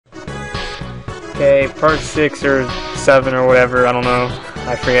Okay, part 6 or 7 or whatever, I don't know.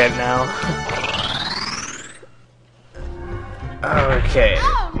 I forget now. Okay,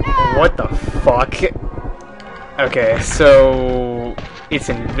 what the fuck? Okay, so it's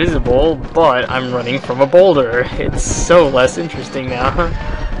invisible, but I'm running from a boulder. It's so less interesting now.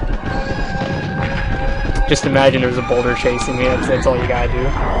 Just imagine there's a boulder chasing me, that's all you gotta do.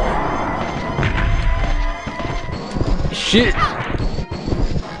 Shit!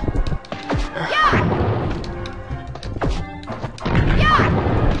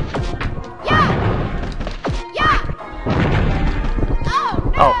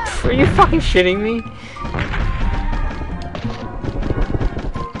 Oh, are you fucking shitting me?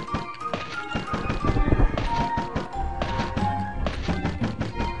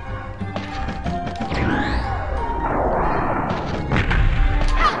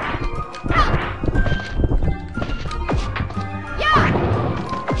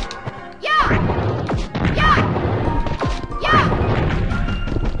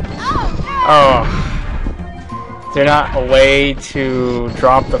 Oh. Is there not a way to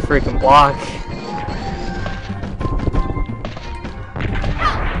drop the freaking block?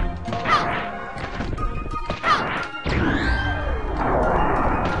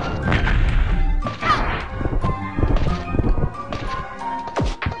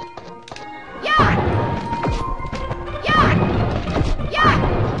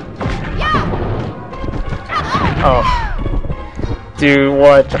 Oh. Dude,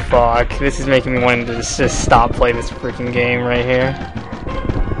 what the fuck? This is making me want to just stop playing this freaking game right here.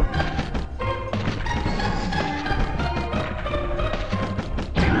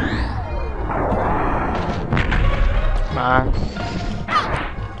 Come on.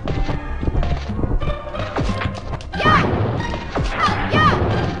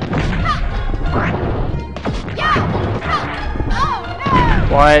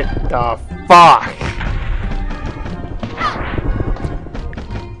 What the fuck?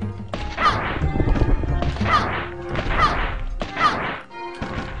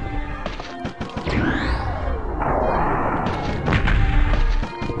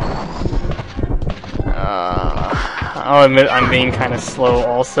 I'll admit I'm being kind of slow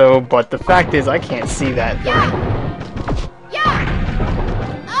also, but the fact is I can't see that thing.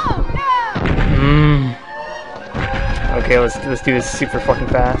 Okay, let's do this super fucking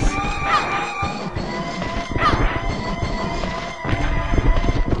fast.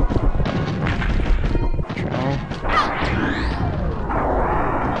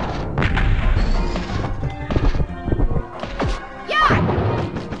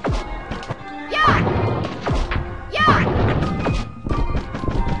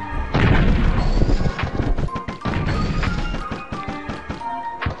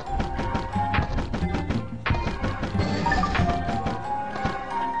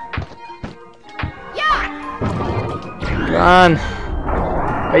 Come on.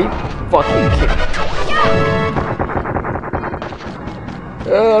 Are you fucking kidding me?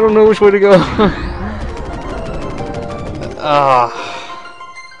 I don't know which way to go.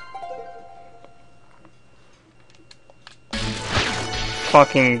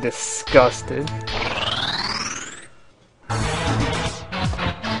 Fucking disgusted.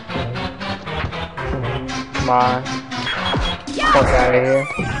 Come on. Fuck out of here.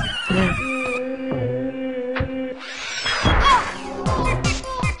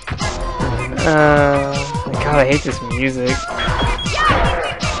 God, I hate this music.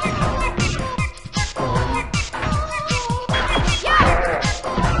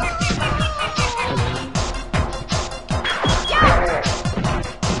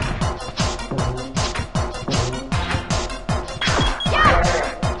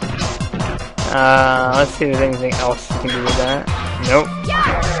 Let's see if there's anything else you can do with that. Nope.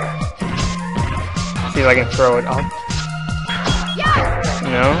 See if I can throw it up.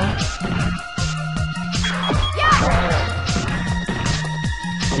 No.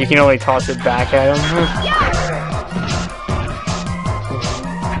 You can only toss it back at him.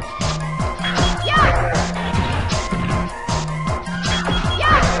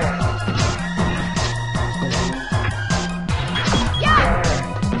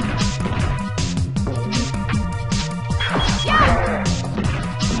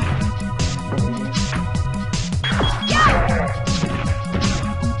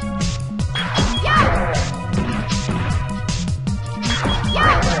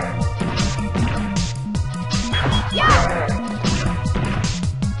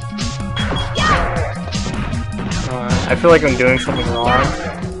 I feel like I'm doing something wrong.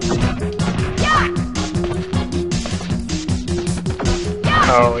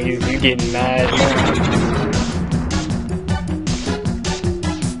 Oh, you getting mad now.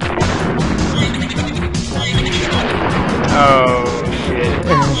 Oh shit.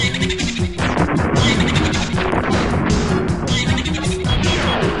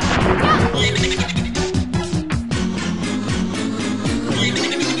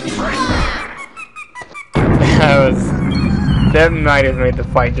 That might have made the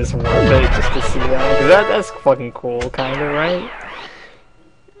fight just worth it, just to see that. Cause that's fucking cool, kinda, right?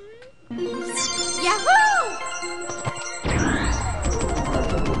 Yahoo!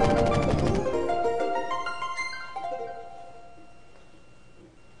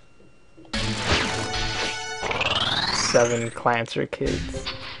 Seven Clancer kids.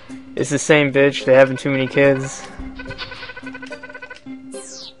 It's the same bitch, they having too many kids.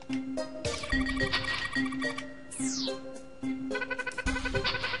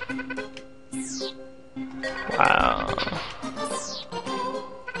 Wow.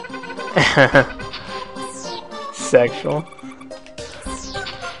 Sexual.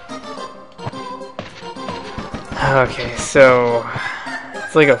 Okay, so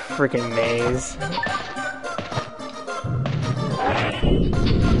it's like a freaking maze.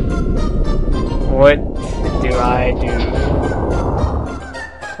 What do I do?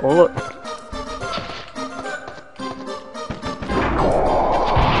 Oh look.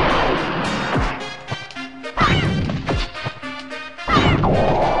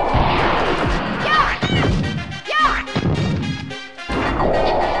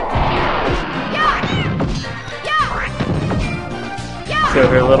 So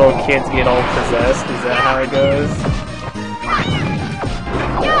her little kids get all possessed, is that how it goes?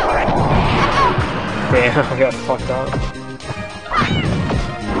 Damn, I got fucked up.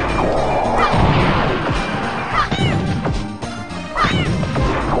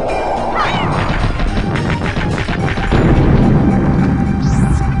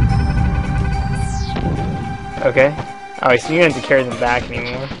 Okay. Oh, so you don't have to carry them back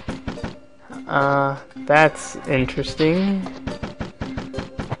anymore. That's interesting.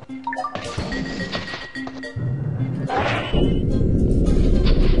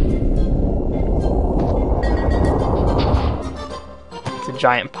 It's a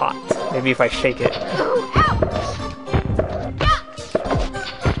giant pot. Maybe if I shake it.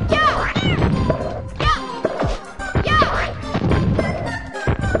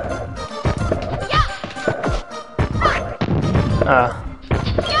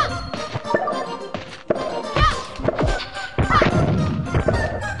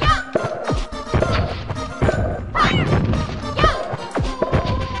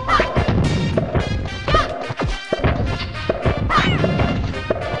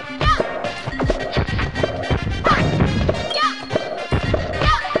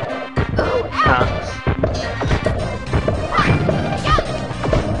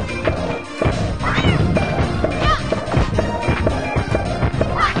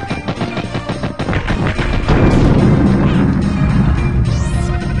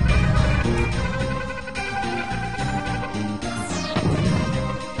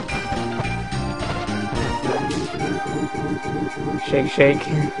 Shake, shake.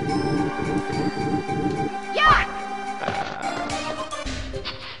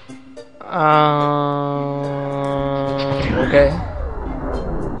 Okay.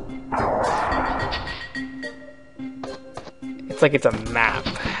 It's like it's a map,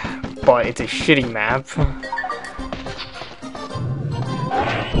 but it's a shitty map.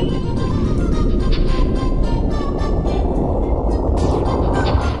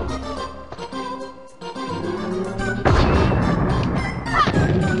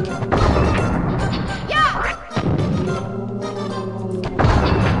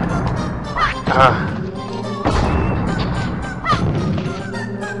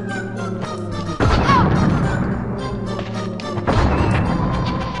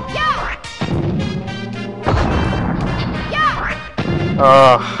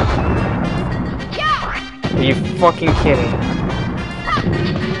 Are you fucking kidding?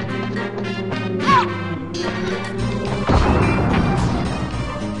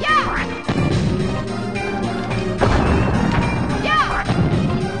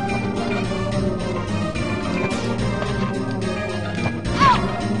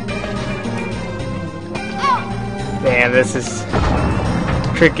 Damn, this is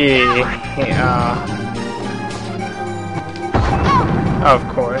tricky. Of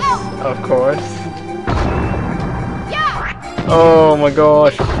course, of course. Oh my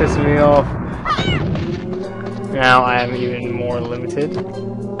gosh, pissing me off. Now I am even more limited.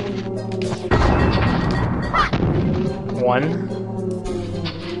 One.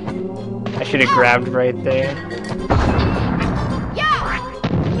 I should have grabbed right there.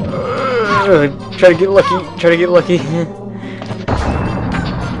 Try to get lucky, try to get lucky.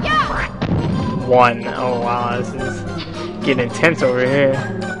 One. Oh wow, this is... Getting intense over here.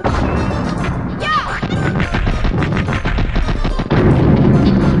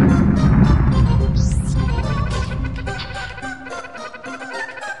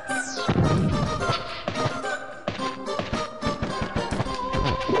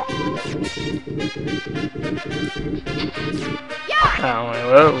 Oh,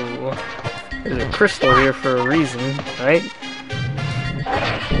 whoa. There's a crystal here for a reason, right?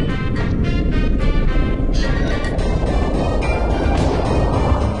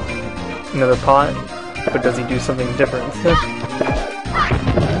 Another pot, but does he do something different?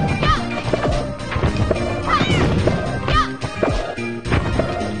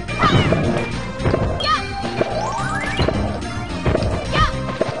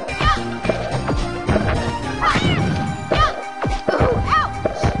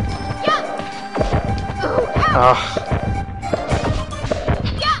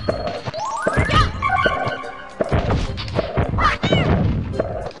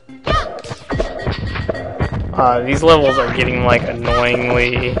 These levels are getting, like,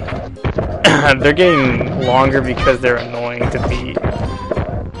 annoyingly... they're getting longer because they're annoying to beat.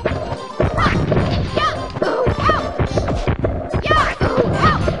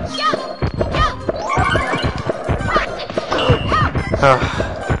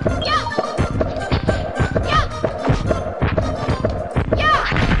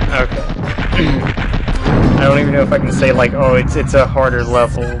 Okay. I don't even know if I can say, like, oh, it's a harder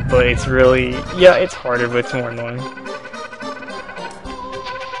level, but it's really... yeah, it's harder, but it's more annoying.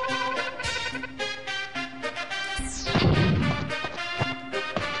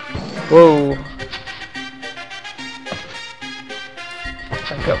 Whoa.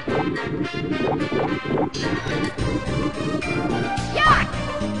 Back up.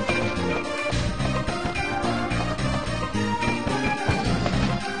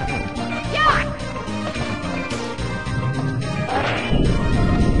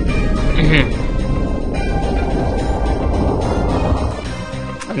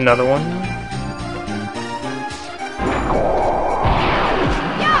 Another one.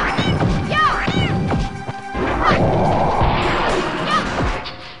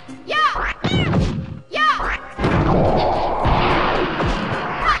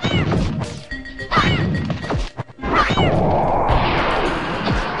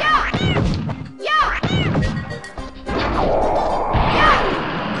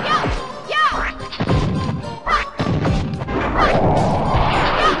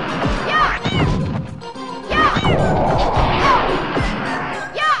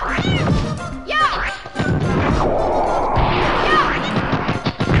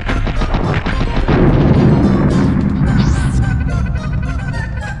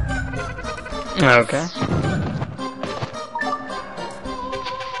 Okay.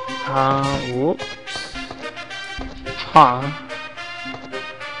 Whoops. Huh.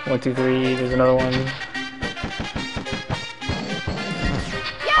 1, 2, 3, there's another one.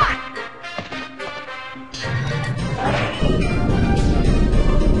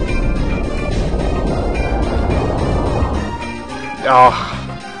 Oh.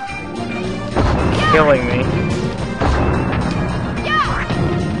 Killing me.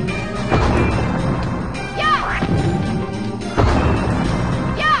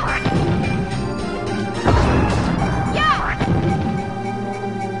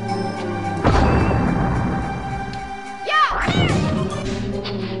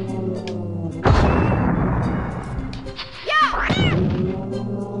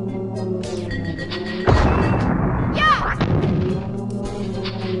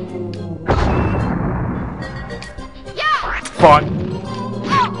 Fuck.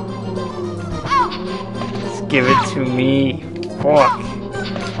 Just give it to me. Fuck.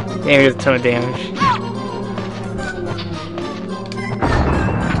 Damn, he does a ton of damage.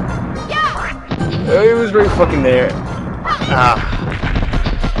 Oh, he was right fucking there. Ah.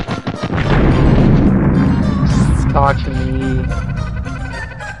 Just talk to me.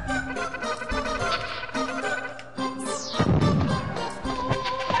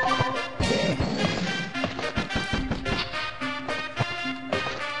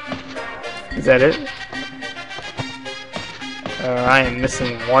 Is that it? I am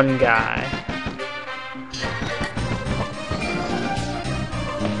missing one guy.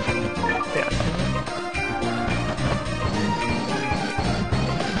 Yeah.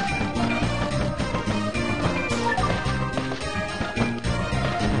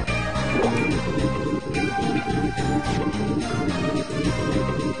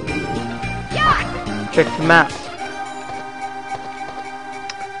 Check the map.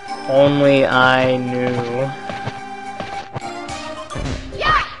 Only I knew.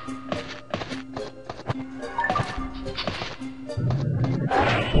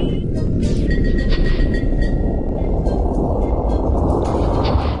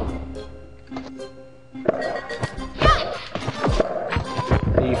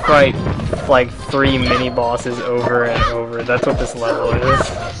 You fight like 3 mini bosses over and over. That's what this level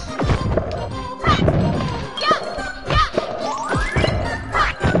is.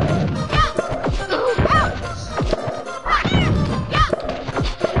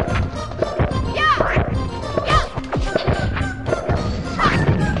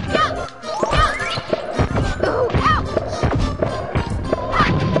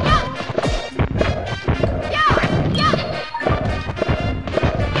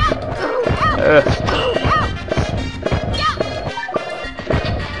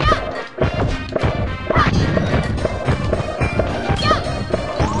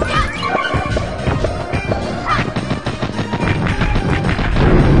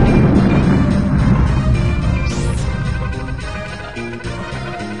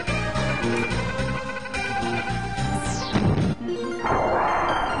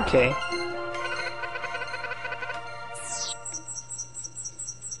 Okay.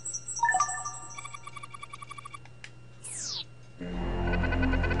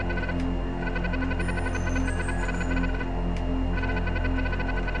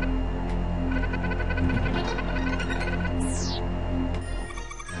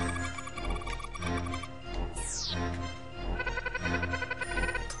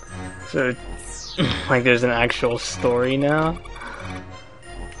 So, like, there's an actual story now?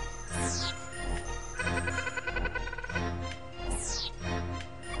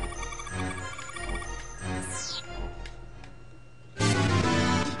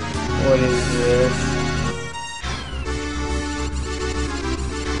 What is this?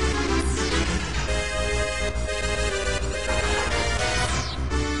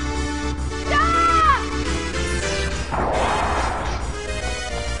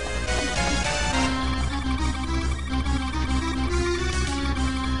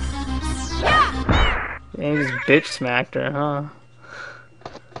 And he just bitch smacked her, huh?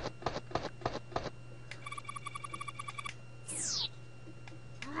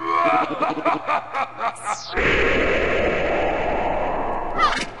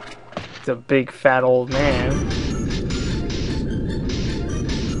 It's a big fat old man.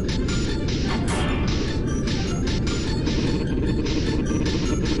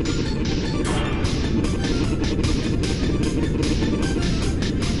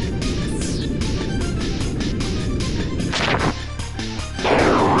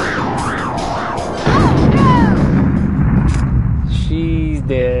 She's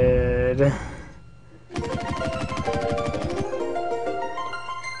dead.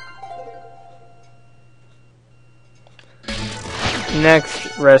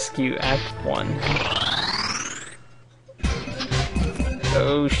 Next, rescue Act 1.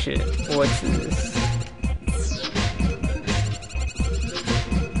 Oh shit, what's this?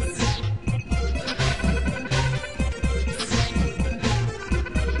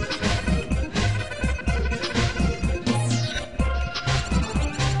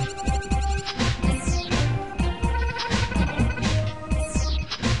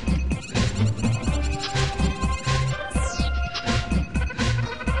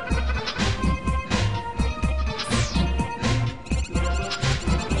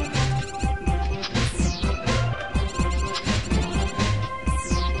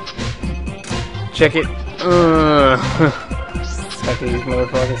 Check it. Fuck these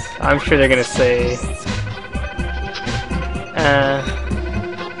motherfuckers. I'm sure they're gonna say.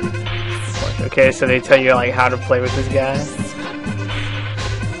 Okay, so they tell you like how to play with this guy.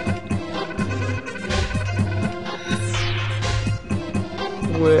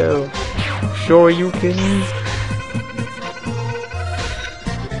 Well, sure you can.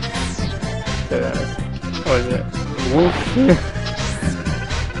 What is it? Woof.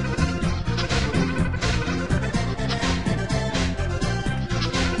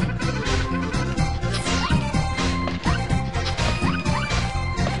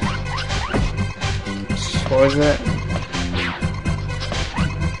 What was that?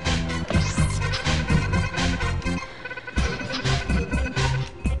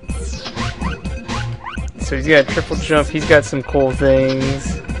 So he's got a triple jump, he's got some cool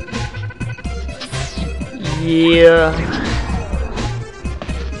things. Yeah.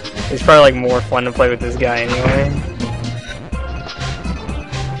 It's probably like more fun to play with this guy anyway.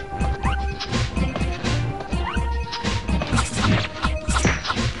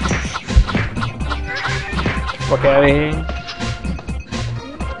 Fuck out of here.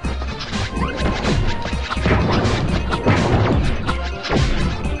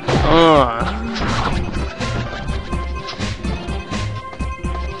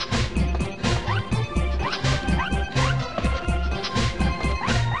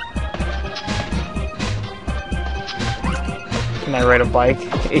 Can I I ride a bike?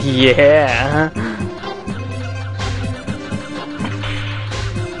 Yeah.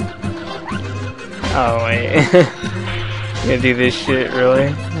 Oh wait. You gonna do this shit,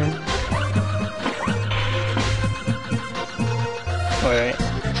 really? Wait.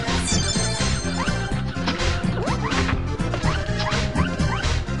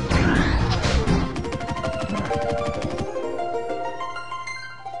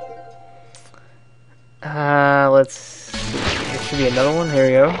 Let's see. There should be another one. Here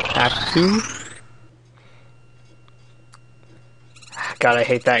we go. Act 2. God, I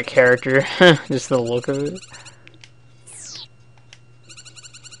hate that character. Just the look of it.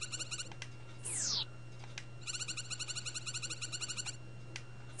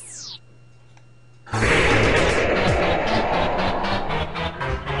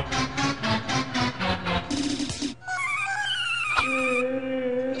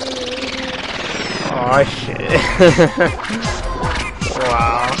 Oh shit.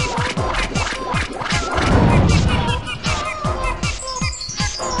 Wow.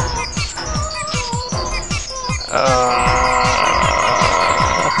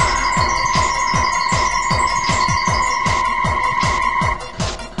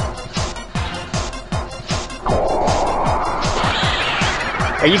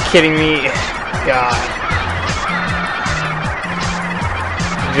 Are you kidding me? God.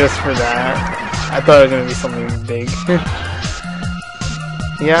 Just for that. I thought it was gonna be something big.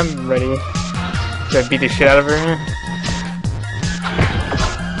 Yeah, I'm ready. Should I beat the shit out of her?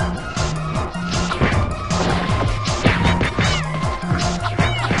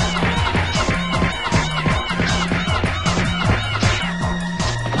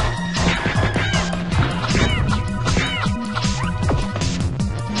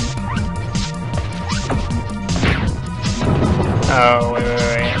 Oh, wait.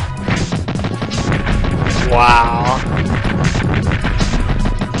 Wow.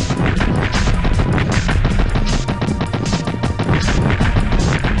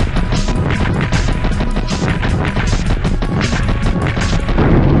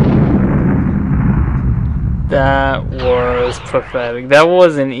 That was pathetic. That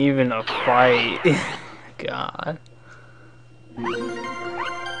wasn't even a fight. God.